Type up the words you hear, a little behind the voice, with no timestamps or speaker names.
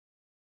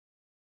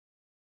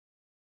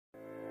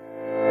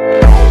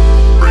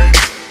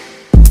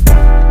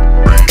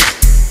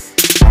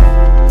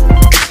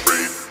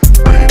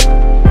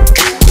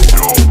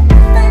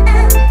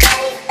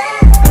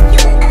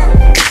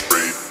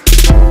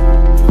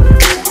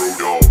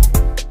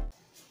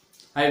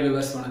Hi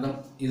viewers, வணக்கம்.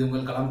 இது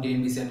உங்கள் Kalam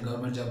TNPSC and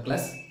Govt job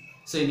class.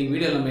 So இன்னைக்கு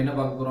வீடியோல நம்ம என்ன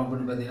பார்க்க போறோம்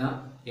அப்படினு பாத்தீங்கன்னா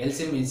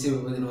LCM HCF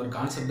பத்தின ஒரு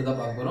கான்செப்ட் தான்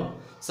பார்க்க போறோம்.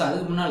 சோ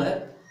அதுக்கு முன்னால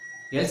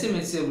LCM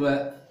HCF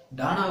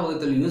டானா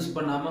வகுத்தல் யூஸ்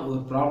பண்ணாம ஒரு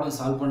ப்ராப்ளம்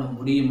சால்வ் பண்ண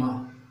முடியுமா?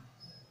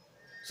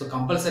 சோ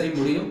கம்பல்சரி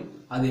முடியும்.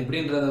 அது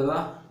எப்படின்றத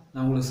தான்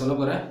நான் உங்களுக்கு சொல்ல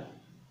போறேன்.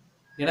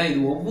 ஏனா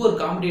இது ஒவ்வொரு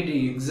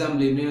காம்படிட்டிவ்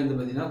எக்ஸாம்லயுமே வந்து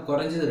பாத்தீங்கன்னா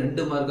குறைஞ்சது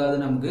 2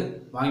 மார்க்காவது நமக்கு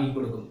வாங்கி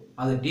கொடுக்கும்.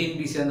 அது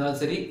TNPSC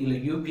இருந்தாலும் சரி இல்ல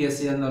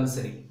UPSC இருந்தாலும்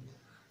சரி.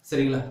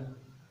 சரிங்களா?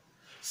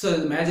 So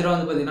மேஜரா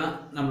வந்து பாத்தீங்கன்னா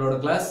நம்மளோட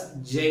கிளாஸ்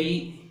JE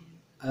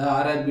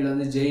RRB ல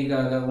வந்து JE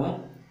காகவும்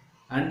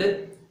and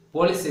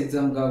போலீஸ்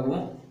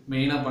எக்ஸாம்காகவும்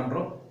மெயினா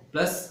பண்றோம்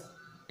plus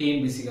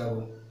TNPSC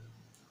காகவும்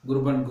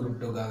group 1 group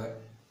 2 காக.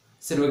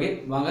 சரி ஓகே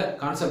வாங்க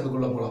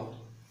கான்செப்ட்டுக்குள்ள போலாம்.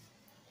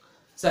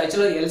 சோ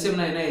एक्चुअली LCM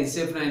னா என்ன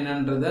HCF னா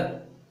என்னன்றதை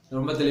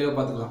ரொம்ப தெளிவா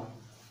பாத்துக்கலாம்.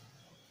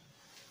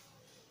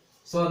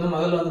 சோ வந்து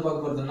முதல்ல வந்து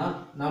பார்க்க போறதுன்னா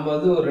நாம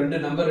வந்து ஒரு ரெண்டு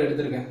நம்பர்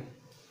எடுத்துர்க்கேன்.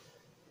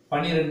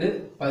 12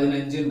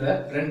 15 ன்ற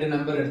ரெண்டு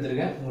நம்பர்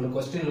எடுத்துர்க்கேன். உங்களுக்கு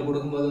क्वेश्चनல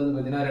கொடுக்கும்போது வந்து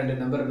பாத்தீங்கன்னா ரெண்டு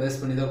நம்பர் பேஸ்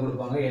பண்ணி தான்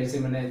கொடுப்பாங்க.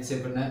 LCM என்ன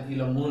HCF என்ன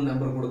இல்ல மூணு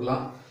நம்பர்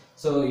கொடுக்கலாம்.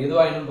 சோ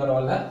எதுவாயினும்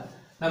பரவாயில்லை.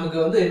 நமக்கு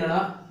வந்து என்னன்னா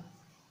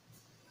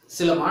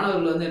சில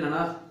மாணவர்கள் வந்து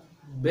என்னன்னா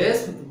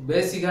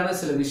பேசிக்கான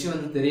சில விஷயம்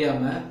வந்து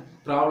தெரியாம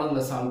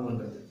ப்ராப்ளங்களை சால்வ்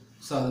பண்றது.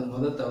 சோ அது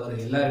முதல்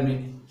தவறு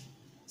எல்லாரும்.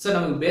 சோ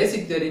நமக்கு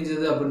பேசிக்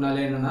தெரிஞ்சது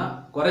அப்படினாலே என்னன்னா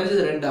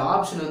குறைஞ்சது ரெண்டு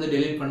ஆப்ஷன் வந்து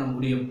டெலீட் பண்ண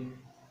முடியும்.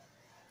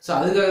 சோ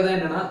அதுக்காக தான்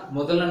என்னன்னா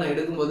முதல்ல நான்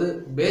எடுக்கும்போது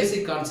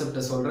பேசிக்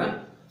கான்செப்ட்ட சொல்றேன்.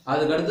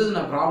 அதுக்கு அடுத்து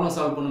நான் ப்ராப்ளம்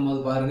சால்வ்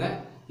பண்ணும்போது பாருங்க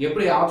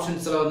எப்படி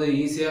ஆப்ஷன்ஸ்லாம் வந்து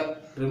ஈஸியா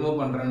ரிமூவ்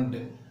பண்றேன்னு.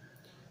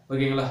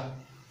 ஓகேங்களா?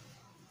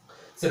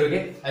 சரி ஓகே.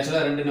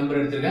 एक्चुअली ரெண்டு நம்பர்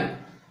எடுத்துர்க்கேன்.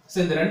 சோ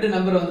இந்த ரெண்டு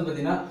நம்பர் வந்து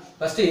பாத்தீங்கன்னா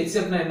ஃபர்ஸ்ட்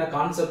HCF னா என்ன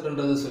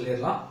கான்செப்ட்ன்றதை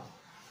சொல்லிரலாம்.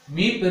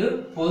 மீப்பெரு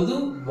பொது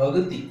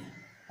வகுத்தி.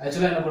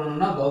 एक्चुअली என்ன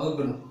பண்ணனும்னா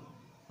வகுக்கணும்.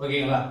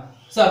 ஓகேங்களா?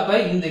 சோ அப்ப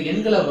இந்த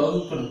எண்களை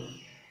வகுக்கணும்.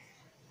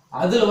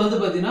 அதுல வந்து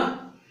பாத்தீங்கன்னா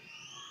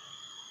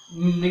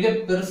மிக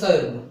பெருசா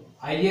இருக்கும்.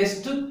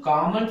 highest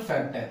common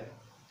factor.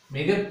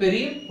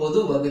 மிகப்பெரிய பொது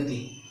வகுத்தி.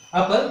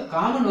 அப்ப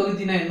காமன்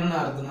வகுத்தினா என்னன்னு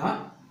அர்த்தம்னா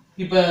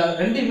இப்ப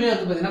ரெண்டுமே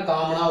வந்து பாத்தீங்கன்னா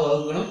காமனா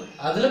வகுக்கணும்.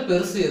 அதுல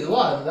பெருசு எதுவோ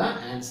அதுதான்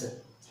ஆன்சர்.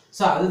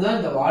 சோ அதுதான்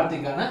இந்த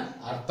வார்த்தைக்கான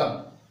அர்த்தம்.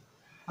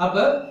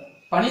 அப்ப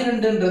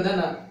 12ன்றதை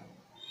நான்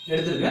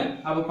எடுத்துர்க்கேன்.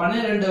 அப்ப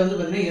 12 வந்து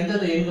பாத்தீங்கன்னா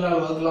எந்தெந்த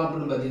எண்களால் வகுக்கலாம்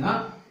அப்படினு பாத்தீங்கன்னா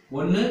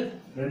 1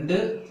 2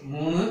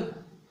 3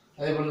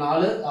 அதே போல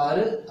 4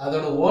 6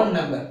 அதோட ஓன்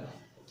நம்பர்.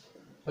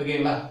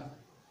 ஓகேங்களா?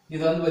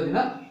 இது வந்து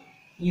பாத்தீங்கன்னா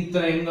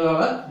இத்தனை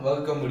எண்களால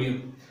வகுக்க முடியும்.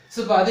 சோ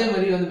இப்ப அதே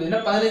மாதிரி வந்து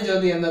பாத்தீங்கன்னா 15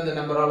 வந்து எந்தெந்த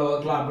நம்பரால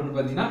வகுக்கலாம் அப்படினு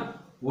பாத்தீங்கன்னா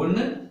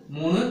 1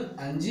 3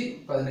 5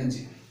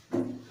 15.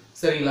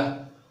 சரிங்களா?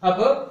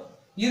 அப்போ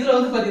இதுல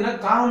வந்து பாத்தீங்கன்னா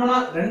காமனா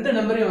ரெண்டு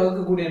நம்பரையும்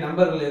வகுக்கக்கூடிய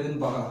நம்பர்கள்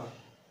எதுன்னு பார்க்கலாம்.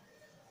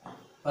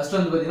 ஃபர்ஸ்ட்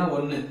வந்து பாத்தீங்கன்னா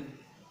 1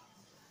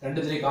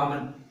 ரெண்டுத்துலயே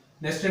காமன்.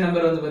 நெக்ஸ்ட்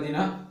நம்பர் வந்து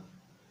பாத்தீங்கன்னா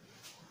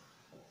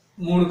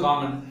 3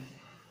 காமன்.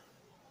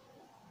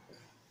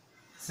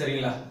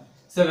 சரிங்களா?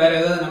 சோ வேற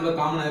ஏதாவது நம்பர்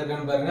காமனா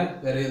இருக்கான்னு பாருங்க.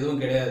 வேற எதுவும்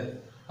கிடையாது.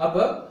 அப்ப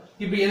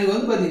இப்போ எனக்கு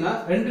வந்து பாத்தீங்கன்னா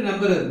ரெண்டு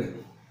நம்பர் இருக்கு.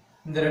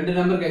 இந்த ரெண்டு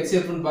நம்பருக்கு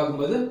HCF ன்னு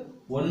பாக்கும்போது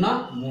 1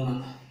 3.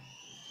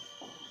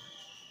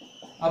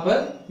 அப்ப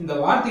இந்த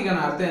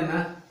வார்த்தைக்கான அர்த்தம் என்ன?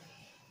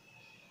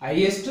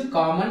 highest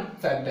common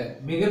factor.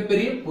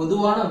 மிகப்பெரிய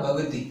பொதுவான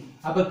வகுத்தி.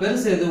 அப்ப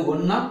பெருசு எது?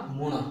 1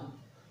 3.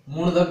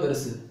 3 தான்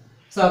பெருசு.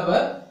 சோ அப்ப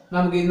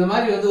நமக்கு இந்த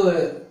மாதிரி வந்து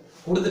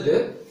கொடுத்துட்டு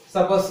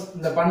சப்போஸ்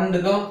இந்த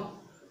 12க்கும்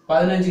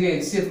 15க்கு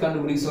HCF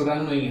கண்டுபிடிக்க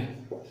சொல்றாங்கன்னு வைங்க.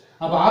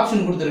 அப்ப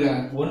ஆப்ஷன்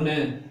கொடுத்திருக்காங்க 1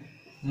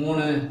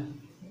 3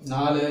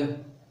 4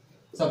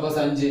 சப்போஸ்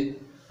 5.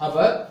 அப்ப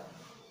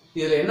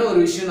இதுல என்ன ஒரு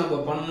விஷயம் நம்ம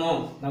பண்ணணும்,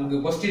 நமக்கு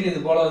क्वेश्चन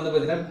இது போல வந்து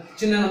பாத்தீங்கன்னா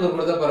சின்ன நம்பர்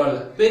கூட தான்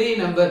பரவாயில்லை, பெரிய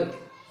நம்பர்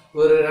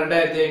ஒரு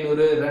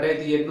 2500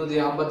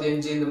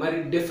 2855 இந்த மாதிரி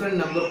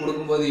டிஃபரெண்ட் நம்பர்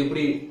கொடுக்கும்போது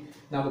எப்படி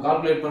நம்ம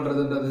கால்குலேட்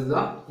பண்றதுன்றது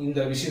தான்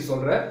இந்த விஷயம்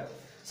சொல்றேன்.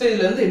 சோ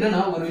இதுல இருந்து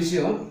என்னன்னா ஒரு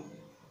விஷயம்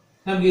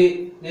நமக்கு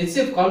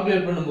HCF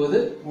கால்குலேட் பண்ணும்போது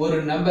ஒரு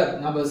நம்பர்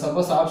நம்ம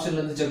சப்போஸ்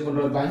ஆப்ஷன்ல இருந்து செக்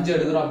பண்றோம். இப்போ 5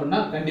 எடுக்கிறோம்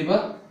அப்படின்னா கண்டிப்பா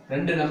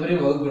ரெண்டு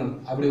நம்பரையும் வகுக்கணும்.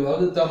 அப்படி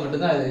வகுத்தா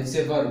மட்டும்தான் அது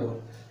HCF இருக்கும்.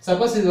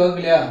 சப்போஸ் இது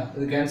வகுக்கலையா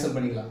இது கேன்சல்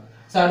பண்ணிக்கலாம்.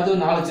 ஸோ அடுத்து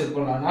 4 செக்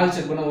பண்ணலாம். 4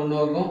 செக் பண்ணால் 1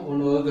 வகுக்கும்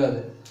 1 வகுக்காது.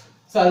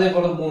 ஸோ அதே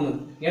போல 3.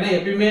 ஏன்னா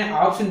எப்பயுமே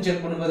ஆப்ஷன்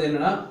செக் பண்ணும்போது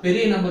என்னன்னா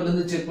பெரிய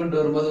நம்பர்லேருந்து செக் பண்ணிட்டு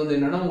வரும்போது வந்து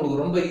என்னன்னா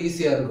உங்களுக்கு ரொம்ப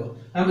ஈஸியாக இருக்கும்.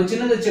 நம்ம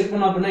சின்னதை செக்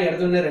பண்ணோம் அப்படின்னா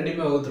எடுத்தோடனே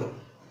ரெண்டுமே வகுத்துரும்.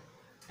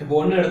 இப்போ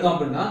 1 எடுத்தோம்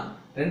அப்படின்னா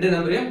ரெண்டு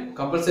நம்பரையும்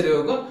கம்பல்சரி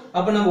வகுக்கும்.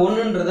 அப்போ நம்ம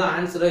 1ன்றத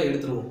ஆன்சராக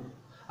எடுத்துருவோம்.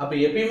 அப்போ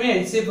எப்பயுமே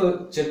HCF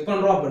செக்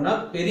பண்ணுறோம் அப்படின்னா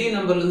பெரிய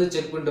நம்பர்லேருந்து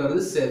செக் பண்ணிட்டு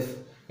வர்றது சேஃப்.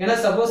 ஏன்னா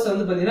சப்போஸ்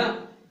வந்து பாத்தீங்கன்னா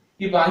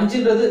இப்ப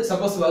 5ன்றது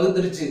சப்போஸ்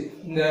வகுத்துருச்சு,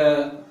 இங்க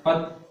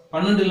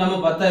 12 இல்லாம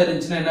 10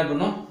 இருந்துச்சுன்னா என்ன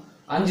பண்ணும்?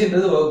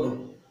 5ன்றது வகுக்கும்.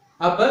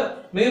 அப்ப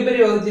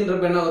மிகப்பெரிய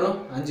வகுத்தின்றப்ப என்ன வரும்?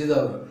 5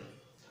 தான் வரும்.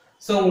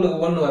 சோ உங்களுக்கு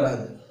 1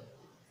 வராது.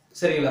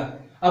 சரிங்களா?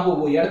 அப்போ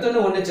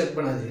எடுத்தோடனே 1 செக்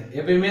பண்ணாதீங்க.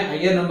 எப்பயுமே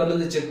ஹையர் நம்பர்ல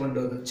இருந்து செக்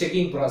பண்ணிட்டு வரும்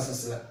செக்கிங்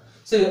ப்ராசஸ்ல.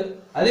 சோ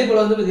அதே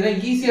போல வந்து பாத்தீங்கன்னா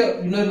ஈஸியா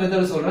இன்னொரு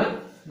மெத்தட் சொல்றேன்,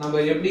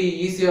 நம்ம எப்படி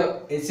ஈஸியா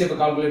HCF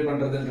கால்குலேட்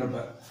பண்றதுன்றப்ப.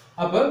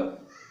 அப்ப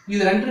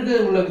இது ரெண்டுக்கு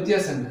உள்ள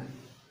வித்தியாசம் என்ன?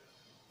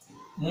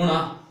 3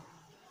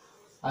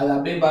 அது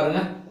அப்படியே பாருங்க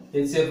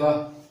HCF.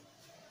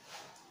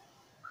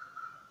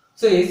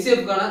 சோ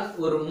HCF கான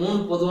ஒரு 3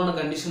 பொதுவான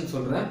கண்டிஷன்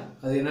சொல்றேன்,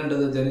 அது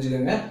என்னன்றதை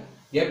தெரிஞ்சுக்கங்க.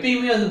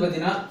 எப்பயுமே வந்து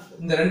பாத்தீங்கன்னா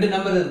இந்த ரெண்டு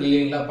நம்பர் இருக்கு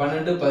இல்லைங்களா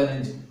 12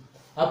 15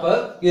 அப்ப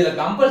இதுல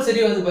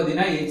கம்பல்சரி வந்து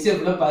பாத்தீங்கன்னா HCF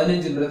ல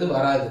 15ன்றது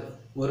வராது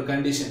ஒரு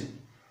கண்டிஷன்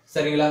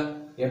சரிங்களா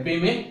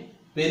எப்பயுமே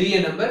பெரிய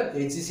நம்பர்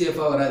HCF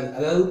ஆ வராது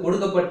அதாவது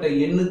கொடுக்கப்பட்ட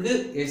எண்ணுக்கு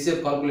HCF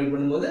கால்குலேட்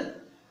பண்ணும்போது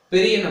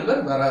பெரிய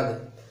நம்பர் வராது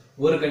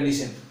ஒரு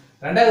கண்டிஷன்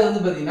ரெண்டாவது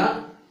வந்து பாத்தீங்கன்னா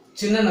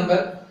சின்ன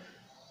நம்பர்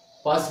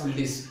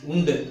பாசிபிலிட்டிஸ்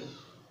உண்டு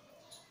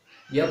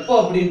எப்போ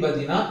அப்படினு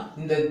பாத்தீங்கன்னா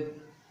இந்த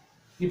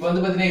இப்போ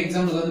வந்து பாத்தீங்கன்னா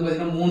எக்ஸாம்பிளுக்கு வந்து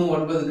பாத்தீங்கன்னா 3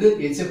 9க்கு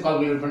HCF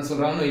கால்குலேட் பண்ண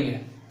சொல்றாங்கன்னு வைங்க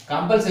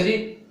கம்பல்சரி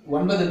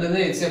 9ன்றது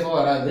HCF ஆ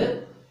வராது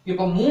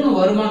இப்போ 3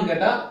 வருமான்னு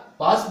கேட்டா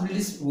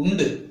பாசிபிலிட்டிஸ்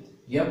உண்டு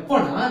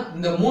எப்பனா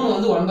இந்த 3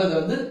 வந்து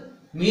 9 வந்து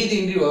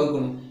மீதியின்றி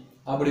வகுக்கணும்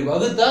அப்படி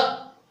வகுத்தா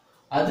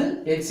அது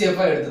HCF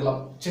ஆ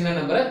எடுத்துக்கலாம் சின்ன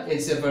நம்பரை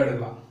HCF ஆ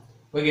எடுக்கலாம்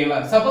ஓகேங்களா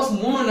சப்போஸ்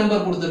 3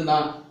 நம்பர் கொடுத்திருந்தா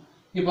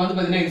இப்போ வந்து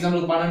பாத்தீங்கன்னா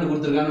எக்ஸாம்பிளுக்கு 12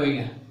 கொடுத்திருக்கான்னு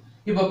வைங்க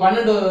இப்போ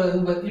 12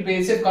 இப்போ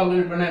HCF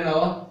கால்குலேட் பண்ணா என்ன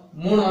ஆகும்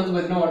 3 வந்து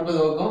பாத்தீங்கன்னா 9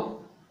 வகுக்கும்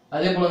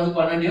அதே போல வந்து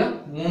 12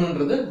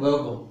 3ன்றது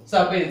வகுக்கும் சோ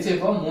அப்ப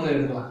HCF 3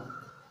 எடுக்கலாம்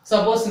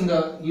சப்போஸ் இங்க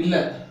இல்ல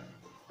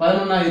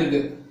 11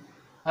 இருக்கு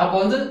அப்ப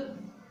வந்து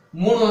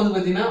 3 வந்து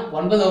பாத்தீங்கன்னா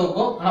 9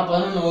 வகுக்கும் ஆனா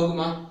 11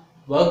 வகுக்குமா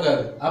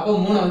வகுக்காது அப்ப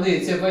 3 வந்து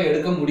HCF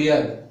எடுக்க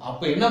முடியாது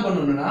அப்ப என்ன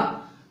பண்ணனும்னா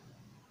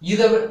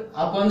இத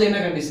அப்ப வந்து என்ன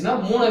கண்டிஷனா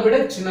 3 விட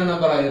சின்ன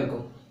நம்பரா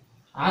இருக்கும்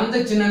அந்த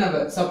சின்ன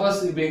நம்பர் சப்போஸ்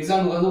இப்போ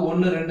எக்ஸாம்பிளுக்கு வந்து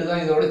 1 2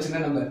 தான் இதோட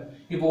சின்ன நம்பர்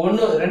இப்போ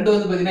 1 2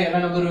 வந்து பாத்தீங்கன்னா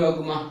என்ன நம்பர்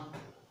வகுக்குமா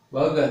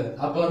வகுக்காது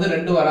அப்ப வந்து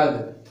 2 வராது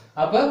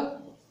அப்ப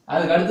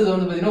அதுக்கு அடுத்து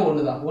வந்து பாத்தீங்கன்னா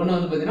 1 தான் 1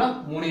 வந்து பாத்தீங்கன்னா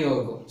 3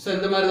 வகுக்கும் சோ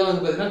இந்த மாதிரி தான்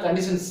வந்து பாத்தீங்கன்னா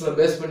கண்டிஷன்ஸ்ல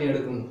பேஸ் பண்ணி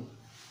எடுக்கணும்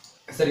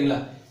சரிங்களா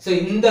சோ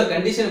இந்த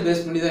கண்டிஷனை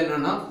பேஸ் பண்ணி தான்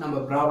என்னன்னா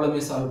நம்ம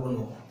ப்ராப்ளமே சால்வ்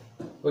பண்ணுவோம்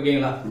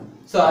ஓகேங்களா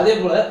சோ அதே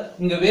போல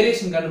இங்க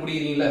வேரியேஷன்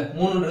கண்டுபிடிக்கிறீங்களா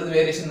 3ன்றது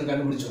வேரியேஷன்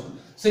கண்டுபிடிச்சோம்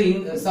சோ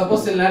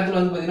சப்போஸ் இந்த நேரத்துல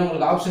வந்து பாத்தீங்கன்னா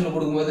உங்களுக்கு ஆப்ஷன்ல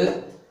கொடுக்கும்போது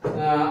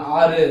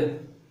 6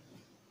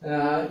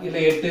 இல்ல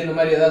 8 இந்த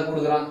மாதிரி ஏதாவது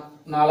கொடுக்குறான்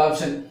 4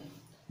 ஆப்ஷன்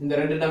இந்த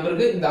ரெண்டு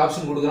நம்பருக்கு இந்த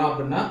ஆப்ஷன் கொடுக்குறான்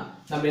அப்படினா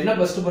நம்ம என்ன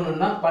ஃபர்ஸ்ட்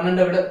பண்ணனும்னா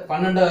 12 விட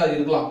 12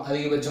 இருக்கலாம்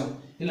அதிகபட்சம்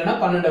இல்லனா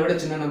 12 விட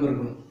சின்ன நம்பர்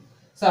இருக்கணும்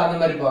சோ அந்த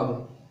மாதிரி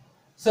பார்க்கணும்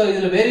சோ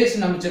இதுல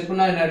வேரியேஷன் நம்ம செக்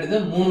பண்ணா என்ன ஆடுது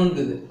 3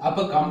 இருக்குது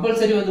அப்ப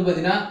கம்பல்சரி வந்து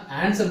பாத்தீங்கன்னா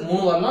ஆன்சர்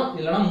 3 வரலாம்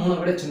இல்லனா 3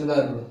 விட சின்னதா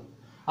இருக்கணும்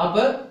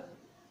அப்ப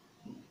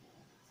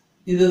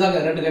இதுதான்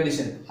ரெண்டு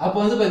கண்டிஷன் அப்ப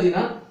வந்து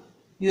பாத்தீங்கன்னா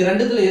இது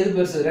ரெண்டுத்துல எது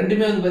பெருசு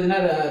ரெண்டுமே வந்து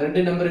பாத்தீங்கன்னா ரெண்டு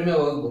நம்பருமே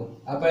வகுக்கும்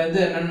அப்ப இது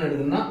என்னன்னு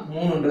எடுக்கணும்னா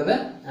 3ன்றத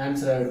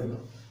ஆன்சரா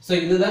எடுக்கணும் சோ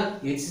இதுதான்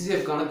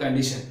HCF கான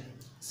கண்டிஷன்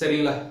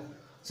சரிங்களா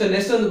சோ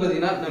நெக்ஸ்ட் வந்து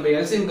பாத்தீங்கன்னா நம்ம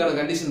LCM கான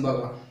கண்டிஷன்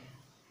பார்க்கலாம்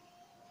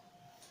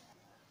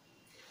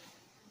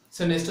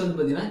சோ நெக்ஸ்ட் வந்து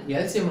பாத்தீங்கன்னா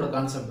LCM ஓட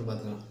கான்செப்ட்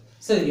பாத்துக்கலாம்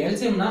சோ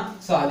LCM னா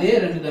சோ அதே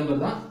ரெண்டு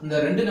நம்பர் தான்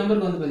இந்த ரெண்டு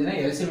நம்பருக்கு வந்து பாத்தீங்கன்னா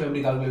LCM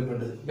எப்படி கால்குலேட்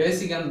பண்றது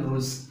பேசிக்கான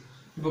ரூல்ஸ்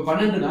இப்போ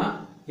 12 னா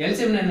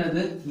LCM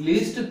என்னது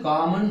லீஸ்ட்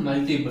காமன்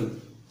மல்டிபிள்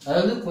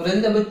அதாவது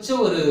குறைந்தபட்ச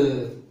ஒரு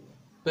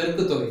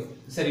பெருக்கு தொகை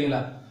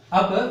சரிங்களா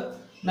அப்ப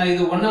நான்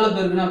இது 1 ஆல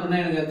பெருக்குனா அப்படினா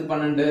எனக்கு வந்து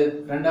 12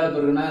 2 ஆல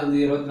பெருக்குனா வந்து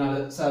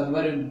 24 சோ அது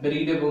மாதிரி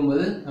பெருகிட்டே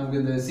போகும்போது நமக்கு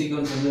இந்த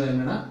சீக்வென்ஸ் வந்து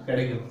என்னன்னா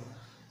கிடைக்கும்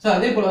சோ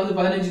அதே போல வந்து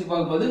 15 க்கு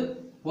பாக்கும்போது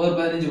 1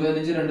 15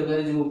 15 2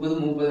 15 30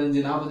 35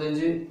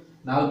 45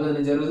 4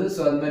 15 60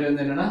 சோ அது மாதிரி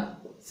வந்து என்னன்னா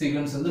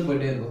சீக்வென்ஸ் வந்து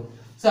போயிட்டே இருக்கும்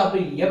சோ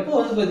அப்ப எப்போ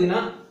வந்து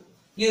பாத்தீங்கன்னா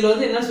இதுல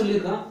வந்து என்ன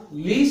சொல்லிருக்கான்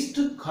லீஸ்ட்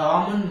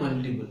காமன்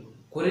மல்டிபிள்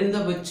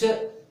குறைந்தபட்ச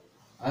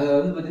அது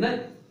வந்து பாத்தீங்கன்னா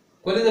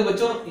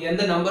குறைந்தபட்சம்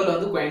எந்த நம்பர்ல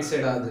வந்து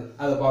கோயின்சைட் ஆகுது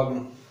அதை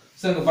பார்க்கணும்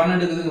சோ இங்க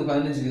 12 இருக்குது இங்க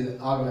 15 இருக்குது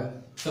ஆகல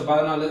சோ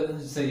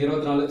 14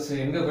 24 சோ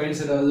எங்க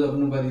கோயின்சைட் ஆகுது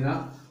அப்படினு பாத்தீங்கன்னா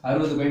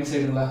 60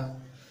 கோயின்சைடுங்களா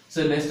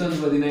சோ நெக்ஸ்ட்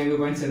வந்து பாத்தீங்கன்னா எங்க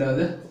கோயின்சைட்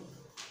ஆகுது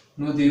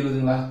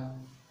 120ங்களா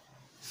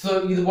சோ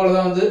இது போல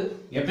தான் வந்து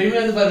எப்பயுமே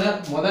வந்து பாருங்க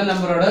முதல்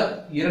நம்பரோட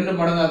 2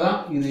 மடங்கா தான்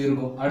இது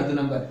இருக்கும் அடுத்த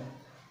நம்பர்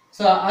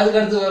சோ அதுக்கு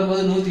அடுத்து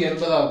வரும்போது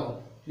 180 ஆகும்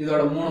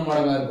இதோட 3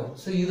 மடங்கா இருக்கும்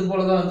சோ இது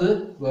போல தான் வந்து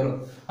வரும்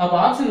அப்ப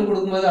ஆப்ஷன்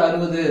கொடுக்கும்போது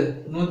 60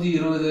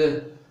 120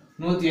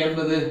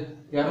 180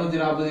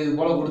 240 இது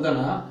போல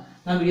கொடுத்தானா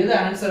நம்ம எதை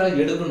ஆன்சரா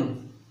எடுக்கணும்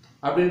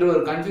அப்படின்ற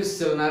ஒரு கன்ஃபியூஸ்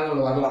சில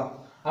நேரங்கள்ல வரலாம்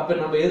அப்ப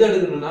நம்ம எதை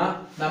எடுக்கணும்னா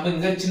நம்ம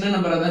இங்க சின்ன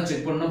நம்பரை தான்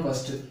செக் பண்ணணும்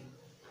ஃபர்ஸ்ட்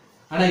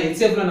ஆனா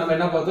HCFல நம்ம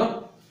என்ன பார்த்தோம்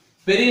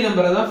பெரிய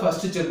நம்பரை தான்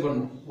ஃபர்ஸ்ட் செக்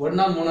பண்ணணும்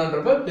 1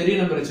 3ன்றப்ப பெரிய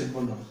நம்பரை செக்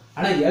பண்ணணும்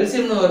ஆனா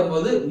LCM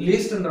வரும்போது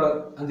லீஸ்ட்ன்ற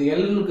அந்த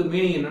Lனுக்கு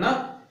மீனிங் என்னன்னா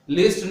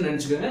லீஸ்ட்னு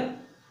நினைச்சுக்கோங்க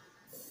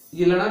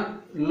இல்லனா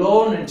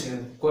லோன்னு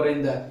நினைச்சுக்கோங்க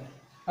குறைந்த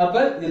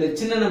அப்ப இதுல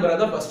சின்ன நம்பரை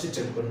தான் ஃபர்ஸ்ட்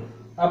செக் பண்ணணும்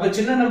அப்ப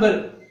சின்ன நம்பர்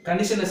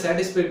கண்டிஷனை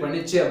சாட்டிஸ்ஃபை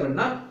பண்ணிச்சு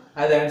அப்படின்னா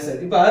அது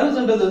ஆன்சர் இப்போ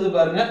 60ன்றது வந்து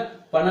பாருங்க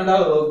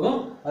 12ஆவது வகுக்கும்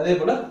அதே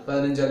போல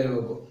 15ஆவது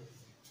வகுக்கும்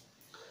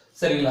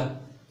சரிங்களா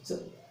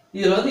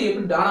இதுல வந்து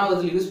எப்படி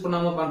டானாவதுல யூஸ்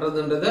பண்ணாம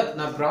பண்றதுன்றத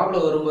நான்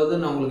ப்ராப்ளம் வரும்போது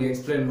நான் உங்களுக்கு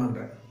எக்ஸ்பிளைன்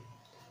பண்றேன்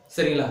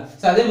சரிங்களா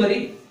சோ அதே மாதிரி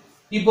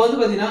இப்போ வந்து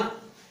பாத்தீங்கன்னா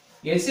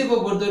LCM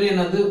பொறுத்தவரை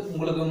என்னது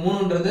உங்களுக்கு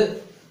 3ன்றது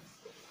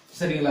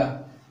சரிங்களா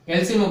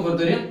LCM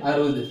பொறுத்தவரை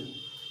 60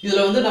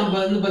 இதுல வந்து நம்ம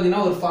வந்து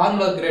பாத்தீங்கன்னா ஒரு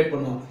ஃபார்முலா கிரியேட்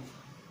பண்ணுவோம்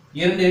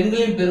இரண்டு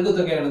எண்களின்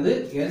பெருக்குத்தொகையானது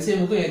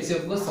LCM க்கும்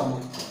HCF க்கும்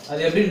சமம் அது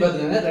எப்படின்னு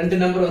பாத்தீங்கன்னா ரெண்டு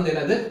நம்பர் வந்து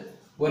என்னது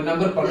ஒரு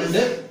நம்பர்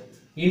 12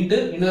 இன்டு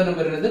இன்னொரு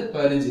நம்பர் என்னது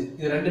 15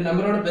 இது ரெண்டு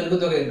நம்பரோட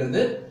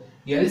பெருக்குத்தொகைன்றது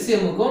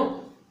LCM க்கும்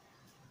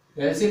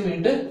LCM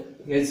இன்டு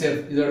HCF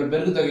இதோட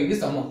பெருக்குத்தொகைக்கு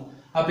சமம்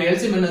அப்ப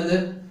LCM என்னது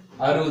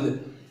 60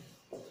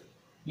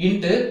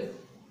 இன்டு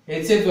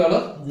HCF எவ்வளோ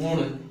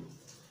 3.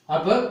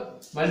 அப்போ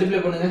மல்டிப்ளை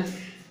பண்ணுங்க,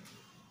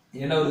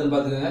 என்ன வருதுன்னு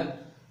பார்த்துக்கோங்க.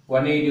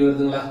 180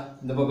 வருதுங்களா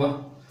இந்த பக்கம்.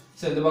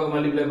 ஸோ இந்த பக்கம்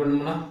மல்டிப்ளை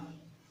பண்ணோம்னா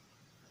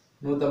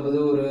 150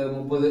 ஒரு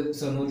 30,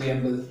 ஸோ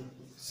 180.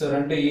 ஸோ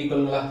ரெண்டு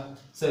ஈக்குவலுங்களா.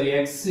 So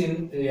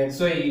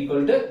XY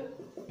equal to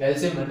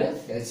LCM and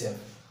HCF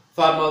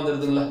pharma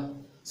வந்துடுதுங்களா.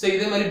 So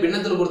இதே மாதிரி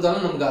பின்னத்தில்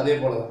கொடுத்தாலும் நமக்கு அதே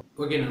போல தான்.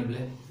 ஓகே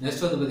நம்பளே,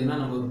 நெக்ஸ்ட் வந்து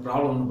பார்த்தீங்கன்னா நம்ம ஒரு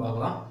ப்ராப்ளம் ஒன்று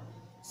பார்க்கலாம்.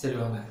 சரி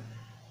வாங்க.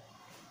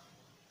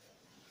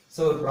 ஸோ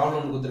ஒரு ப்ராப்ளம்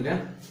ஒன்று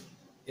கொடுத்துருக்கேன்.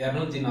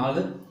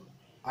 204,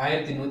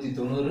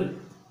 1190,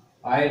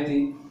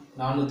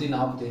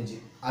 1445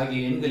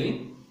 ஆகிய எண்களின்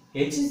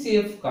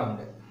HCF காண்க.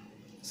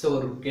 ஸோ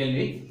ஒரு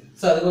கேள்வி.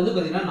 ஸோ அதுக்கு வந்து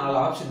பார்த்தீங்கன்னா 4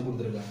 ஆப்ஷன்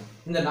கொடுத்துருக்காங்க.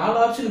 இந்த 4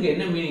 ஆப்ஷனுக்கு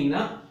என்ன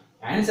மீனிங்னா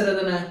ஆன்சர்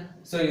தானே.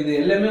 ஸோ இது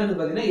எல்லாமே வந்து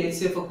பார்த்தீங்கன்னா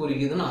HCF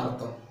குறிக்குதுன்னு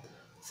அர்த்தம்.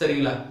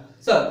 சரிங்களா.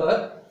 ஸோ அப்போ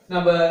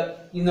நம்ம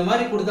இந்த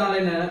மாதிரி கொடுத்தாலே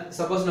என்ன,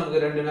 சப்போஸ்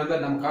நமக்கு 2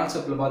 நம்பர் நம்ம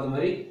கான்செப்ட்ல பார்த்த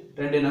மாதிரி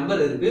 2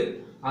 நம்பர் இருக்கு.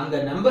 அந்த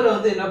நம்பரை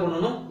வந்து என்ன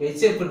பண்ணணும்,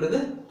 HCFன்றது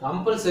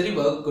கம்பல்சரி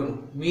வகுக்கணும்,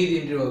 மீதி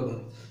இன்றி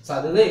வகுக்கணும். ஸோ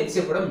அதுதான்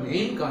HCFோட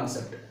மெயின்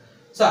கான்செப்ட்.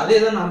 ஸோ அதே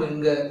தான் நம்ம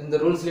இந்த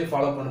ரூல்ஸ்லேயே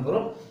ஃபாலோ பண்ண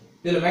போகிறோம்.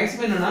 இதில்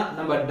மேக்ஸிமம் என்னன்னா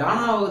நம்ம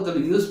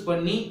டானாவகத்தில் யூஸ்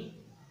பண்ணி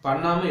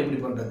பண்ணாமல் எப்படி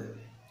பண்ணுறது.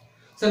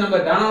 ஸோ நம்ம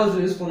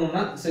டானாவகத்தில் யூஸ்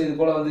பண்ணோம்னா ஸோ இது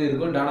போல் வந்து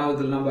இருக்கும்.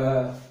 டானாவகத்தில் நம்ம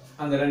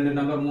அந்த 2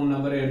 நம்பர் 3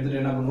 நம்பரை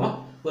எடுத்துகிட்டு என்ன பண்ணுவோம்,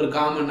 ஒரு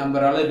காமன்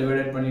நம்பரால்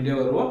டிவைடேட் பண்ணிகிட்டே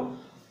வருவோம்.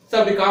 ஸோ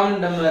அப்படி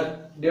காமன் நம்பர்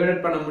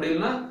டிவைடேட் பண்ண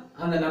முடியலன்னா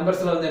அந்த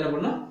நம்பர்ஸில் வந்து என்ன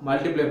பண்ணணும்,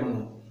 மல்டிப்ளை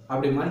பண்ணணும்.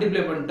 அப்படி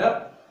மல்டிப்ளை பண்ணிட்டா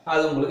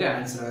அது உங்களுக்கு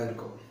ஆன்சராக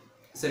இருக்கும்.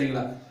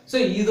 சரிங்களா. ஸோ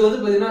இது வந்து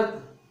பார்த்தீங்கன்னா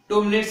 2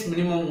 மினிட்ஸ்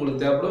மினிமம்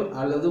உங்களுக்கு தேவைப்படும்,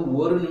 அல்லது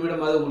 1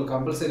 நிமிடமாவது உங்களுக்கு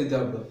கம்பல்சரி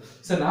தேவைப்படும்.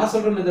 ஸோ நான்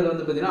சொல்கிற மெத்தட்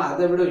வந்து பார்த்தீங்கன்னா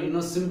அதை விட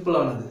இன்னும்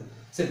சிம்பிளானது.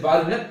 சரி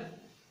பாருங்க.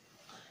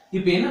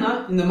 இப்போ என்னன்னா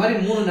இந்த மாதிரி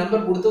 3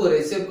 நம்பர் கொடுத்து ஒரு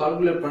HCF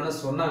கால்குலேட் பண்ண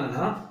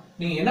சொன்னாங்கன்னா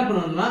நீங்கள் என்ன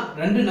பண்ணணும்னா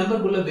 2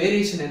 நம்பருக்குள்ள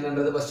வேரியேஷன்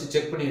என்னன்றதை ஃபர்ஸ்ட்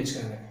செக் பண்ணி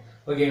வச்சுக்கோங்க.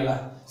 ஓகேங்களா.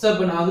 ஸோ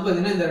இப்போ நான் வந்து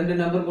பார்த்தீங்கன்னா இந்த 2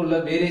 நம்பருக்குள்ள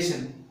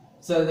வேரியேஷன்,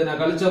 ஸோ இதை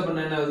நான் கழிச்சா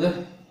பண்ண என்ன ஆகுது,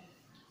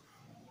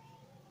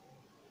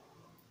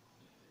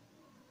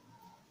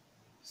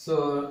 ஸோ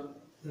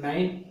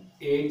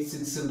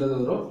 986ன்றது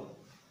வரும்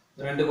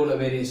 2க்குள்ள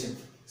வேரியேஷன்.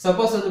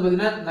 சப்போஸ் வந்து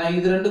பார்த்தீங்கன்னா நான்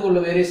இது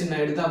 2க்குள்ள வேரியேஷன்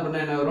நான் எடுத்தேன்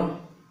அப்படின்னா என்ன வரும்,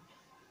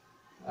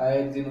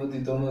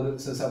 1190.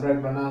 ஸோ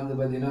சப்ராக்ட் பண்ணால் வந்து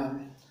பார்த்தீங்கன்னா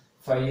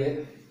 5,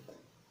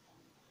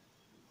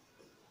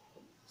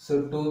 ஸோ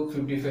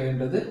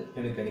 255ன்றது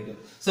எனக்கு கிடைக்கும்.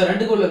 ஸோ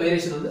 2க்குள்ள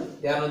வேரியேஷன் வந்து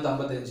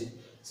 255.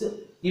 ஸோ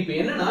இப்போ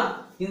என்னன்னா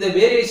இந்த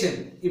வேரியேஷன்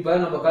இப்போ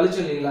நம்ம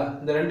கழிச்சோம் இல்லைங்களா,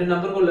 இந்த 2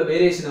 நம்பருக்குள்ள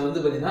வேரியேஷனை வந்து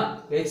பார்த்தீங்கன்னா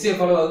HCF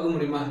வகுக்க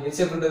முடியுமா.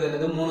 HCFன்றது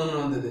என்னது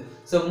 3ன்னு வந்தது.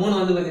 ஸோ 3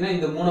 வந்து பார்த்தீங்கன்னா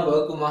இந்த 3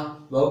 வகுக்குமா,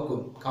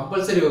 வகுக்கும்,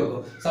 கம்பல்சரி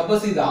வகுக்கும்.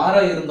 சப்போஸ் இது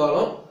 6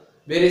 இருந்தாலும்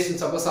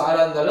வேரியேஷன் சப்போஸ் 6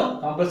 இருந்தாலும்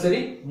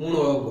கம்பல்சரி 3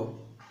 வகுக்கும்.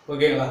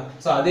 ஓகேங்களா.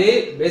 ஸோ அதே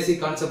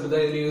பேசிக் கான்செப்ட்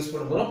தான் இதில் யூஸ்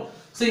பண்ண போகிறோம்.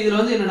 ஸோ இதில்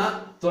வந்து என்னன்னா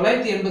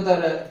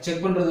 986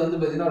 செக் பண்ணுறது வந்து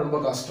பார்த்தீங்கன்னா ரொம்ப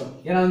கஷ்டம்.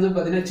 ஏன்னா வந்து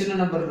பார்த்தீங்கன்னா சின்ன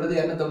நம்பர்ன்றது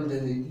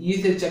 255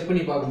 ஈஸியாக செக்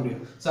பண்ணி பார்க்க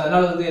முடியும். ஸோ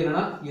அதனால வந்து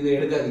என்னன்னா இதை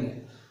எடுக்காதீங்க.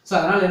 ஸோ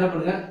அதனால என்ன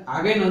பண்ணுங்க,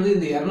 அகைன் வந்து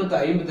இந்த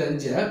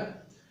 255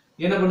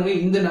 என்ன பண்ணுங்க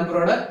இந்த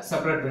நம்பரோட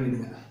செப்பரேட்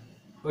பண்ணிடுங்க.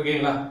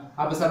 ஓகேங்களா.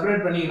 அப்போ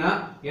செப்பரேட் பண்ணீங்கன்னா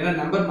ஏன்னா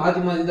நம்பர் மாற்றி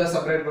மாற்றி தான்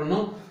செப்பரேட்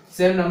பண்ணணும்,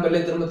 சேம்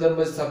நம்பர்லேயே திரும்ப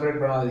திரும்ப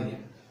செப்பரேட் பண்ணாதீங்க.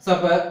 ஸோ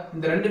அப்போ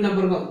இந்த 2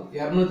 நம்பருக்கும்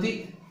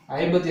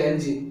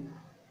 255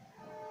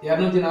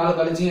 204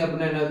 கழிச்சிங்க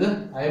அப்படின்னா என்னது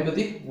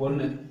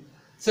 51.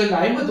 ஸோ இந்த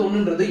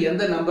 51ன்றது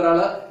எந்த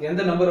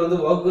நம்பர் வந்து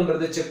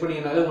வகுக்குன்றதை செக்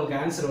பண்ணிங்கனாலே உங்களுக்கு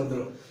ஆன்சர்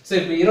வந்துடும். ஸோ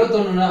இப்போ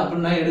 21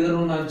 அப்படின்னா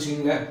எழுதணும்னு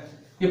நினச்சிக்கோங்க.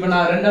 இப்போ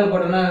நான் 2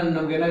 போட்டேன்னா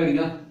நமக்கு என்ன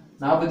கிடைக்கும்,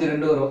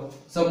 42 வரும்.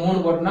 ஸோ 3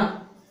 போட்டோன்னா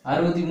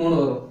 63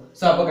 வரும்.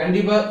 ஸோ அப்போ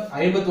கண்டிப்பாக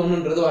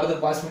 51ன்றது வரது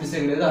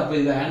பாசிபிலிட்டிஸே கிடையாது. அப்போ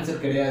இது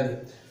ஆன்சர் கிடையாது.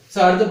 ஸோ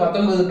அடுத்து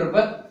 19ன்றப்ப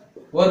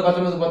ஒரு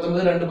 19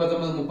 19 2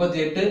 19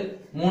 38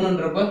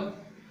 3ன்றப்ப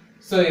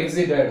ஸோ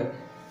எக்ஸிட் ஆகிடும்.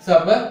 ஸோ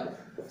அப்போ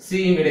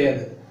சியும்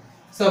கிடையாது.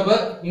 ஸோ அப்போ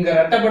இங்கே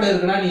ரெட்டைப்படை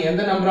இருக்குன்னா நீ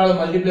எந்த நம்பரால்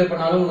மல்டிப்ளை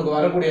பண்ணாலும் உனக்கு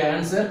வரக்கூடிய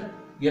ஆன்சர்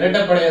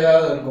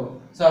இரட்டைப்படையதாக இருக்கும்.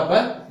 ஸோ அப்போ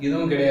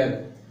இதுவும் கிடையாது.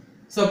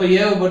 ஸோ அப்போ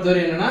ஏவை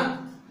பொறுத்தவரை என்னன்னா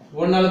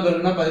 1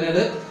 பெருக்குன்னா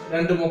 17,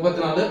 2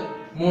 34,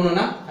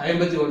 3னா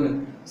 51.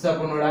 ஸோ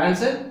அப்போ உன்னோட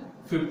ஆன்சர்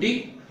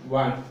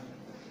 51.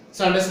 So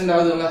understand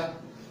ஆகுதுங்களா.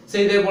 ஸோ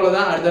இதே போல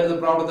தான் அடுத்தடுத்த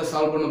ப்ராப்ளத்தை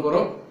சால்வ் பண்ண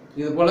போகிறோம்.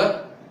 இது போல்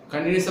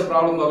கண்டினியூஸாக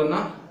ப்ராப்ளம்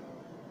பார்க்கணும்னா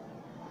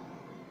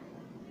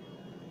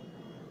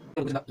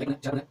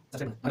like, share,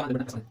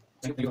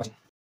 subscribe,